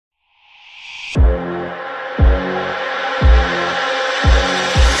Hey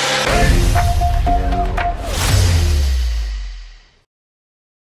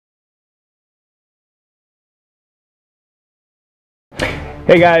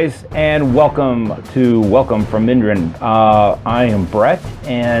guys, and welcome from Mindrin. I am Brett,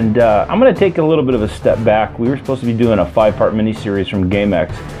 and I'm going to take a little bit of a step back. We were supposed to be doing a 5-part mini-series from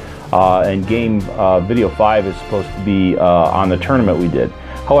GameX, and video 5 is supposed to be on the tournament we did.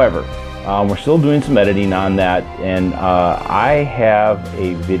 However, we're still doing some editing on that, and I have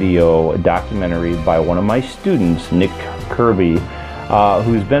a video documentary by one of my students, Kirby,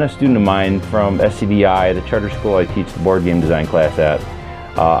 who's been a student of mine from SCDI, the charter school I teach the board game design class at.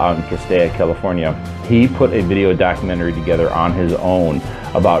 Out in Castilla, California. He put a video documentary together on his own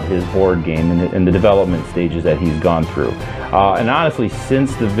about his board game and the development stages that he's gone through. And honestly,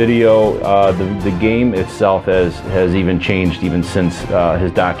 since the video, the game itself has even changed even since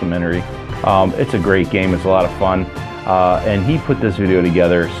his documentary. It's a great game, it's a lot of fun. And he put this video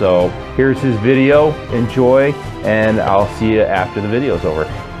together. So here's his video, enjoy, and I'll see you after the video's over.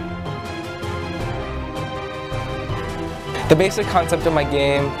 The basic concept of my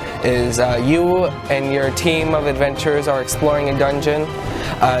game is you and your team of adventurers are exploring a dungeon.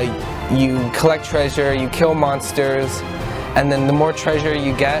 You collect treasure, you kill monsters, and then the more treasure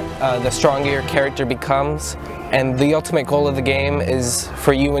you get, the stronger your character becomes. And the ultimate goal of the game is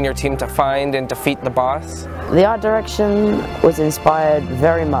for you and your team to find and defeat the boss. The art direction was inspired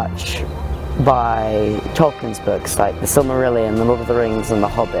very much by Tolkien's books like The Silmarillion, The Lord of the Rings, and The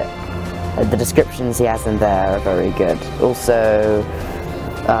Hobbit. The descriptions he has in there are very good. Also,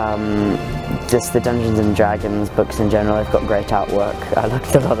 just the Dungeons and Dragons books in general, they've got great artwork. I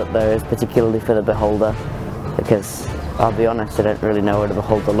looked a lot at those, particularly for the Beholder, because I'll be honest, I don't really know what a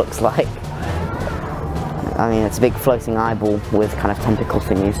Beholder looks like. I mean, it's a big floating eyeball with kind of tentacle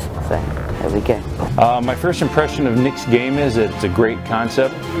thingies, so there we go. My first impression of Nick's game is it's a great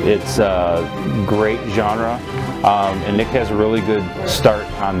concept, it's a great genre, and Nick has a really good start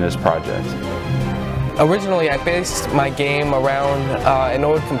on this project. Originally, I based my game around an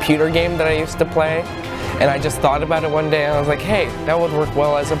old computer game that I used to play, and I just thought about it one day and I was like, hey, that would work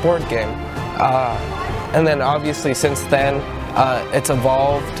well as a board game. And then obviously since then, it's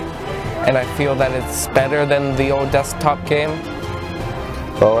evolved, and I feel that it's better than the old desktop game.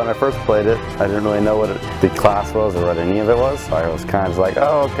 Well, when I first played it, I didn't really know what the class was or what any of it was, so I was kind of like,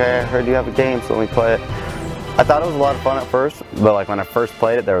 oh, okay, I heard you have a game, so let me play it. I thought it was a lot of fun at first, but like when I first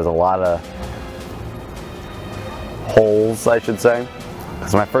played it, there was a lot of holes, I should say.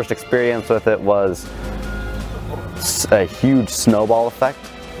 Because my first experience with it was a huge snowball effect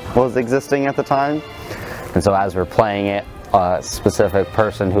was existing at the time. And so as we're playing it, a specific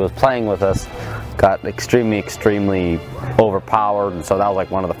person who was playing with us got extremely overpowered, and so that was like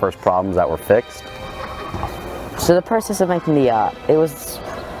one of the first problems that were fixed. So the process of making the art, it was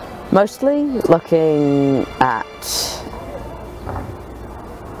mostly looking at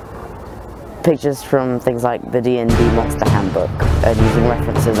pictures from things like the D&D Monster Handbook and using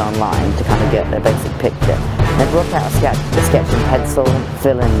references online to kind of get a basic picture. Then work out a sketch in pencil,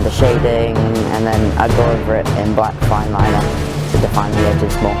 fill in the shading, and then I'd go over it in black fine liner to define the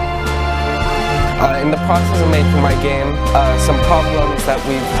edges more. In the process of making my game, some problems that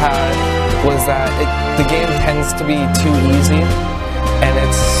we've had was that the game tends to be too easy, and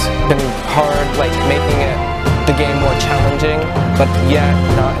it's been hard like making the game more challenging, but yet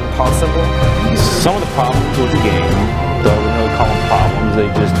not impossible. Some of the problems with the game, though I wouldn't really call them problems, they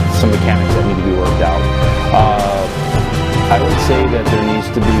just some mechanics that need to be worked out. I would say that there needs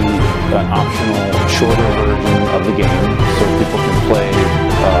to be an optional shorter version of the game so people can play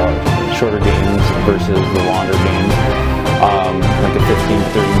shorter games versus the longer games, like a 15 to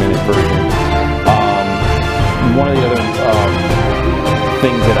 30 minute version. One of the other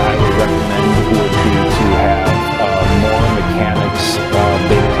things that I would recommend would be to have more mechanics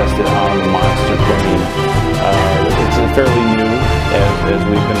beta tested on the monster plane. It's fairly new as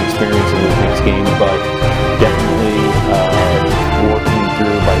we've been experiencing with Nick's game, but definitely working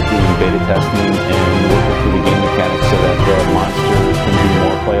through by doing beta testing and working through the game mechanics so that the monsters can be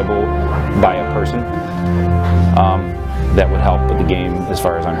more playable by a person. That would help with the game as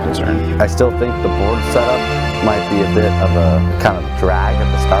far as I'm concerned. I still think the board setup might be a bit of a kind of drag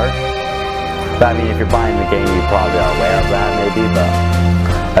at the start. But I mean, if you're buying the game, you probably are aware of that maybe, but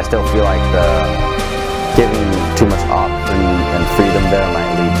I still feel like giving too much option and freedom there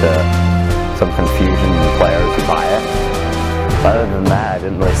might lead to some confusion in players who buy it. But other than that, I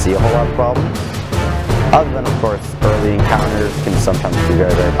didn't really see a whole lot of problems. Other than, of course, early encounters can sometimes be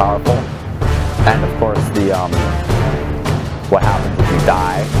very powerful. And of course, what happens if you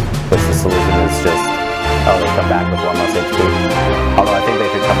die which the solution is just, oh, they come back with 1 less HP. Although I think they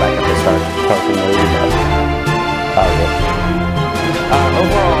should come back if they start poking maybe, but that was it.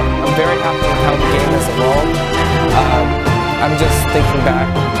 Overall, I'm very happy with how the game has evolved. I'm just thinking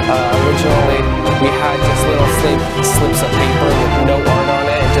back, originally we had just little slips of paper with no art on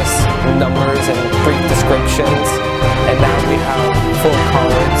it, just numbers and brief descriptions, and now we have full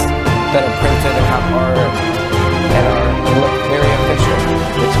cards that are printed and have art and look very official.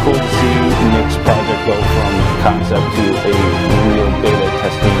 It's cool to see Nick's project go from concept to a real beta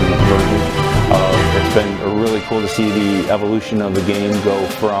testing version. It's been really cool to see the evolution of the game go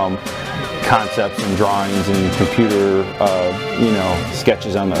from concepts and drawings and computer,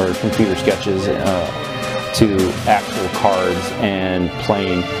 sketches or computer sketches to actual cards and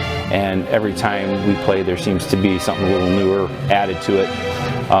playing. And every time we play, there seems to be something a little newer added to it.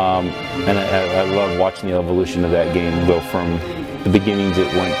 And I love watching the evolution of that game go from the beginnings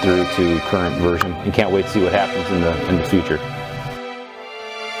it went through to current version, and can't wait to see what happens in the future.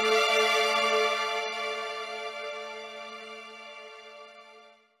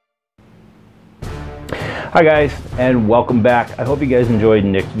 Hi guys, and welcome back. I hope you guys enjoyed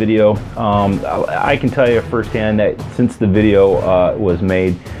Nick's video. I can tell you firsthand that since the video was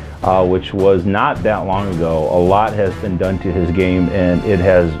made, which was not that long ago, a lot has been done to his game, and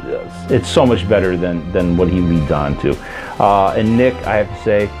it's so much better than what he leads on to. And Nick, I have to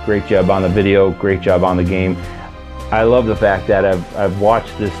say, great job on the video, great job on the game. I love the fact that I've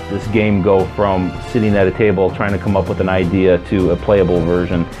watched this game go from sitting at a table trying to come up with an idea to a playable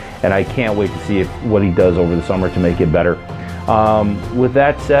version, and I can't wait to see what he does over the summer to make it better. With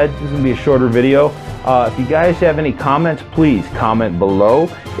that said, this is going to be a shorter video. If you guys have any comments, please comment below.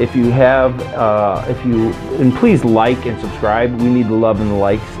 If you have, and please like and subscribe. We need the love and the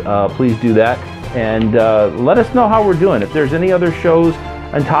likes. Please do that, and let us know how we're doing. If there's any other shows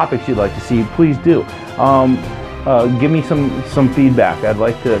and topics you'd like to see, please do. Give me some feedback. I'd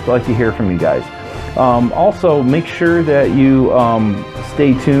like to hear from you guys. Also, make sure that you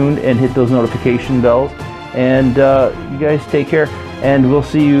stay tuned and hit those notification bells. And you guys take care. And we'll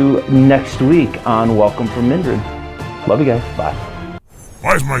see you next week on Welcome from Mindrin. Love you guys. Bye.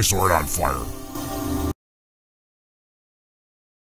 Why is my sword on fire?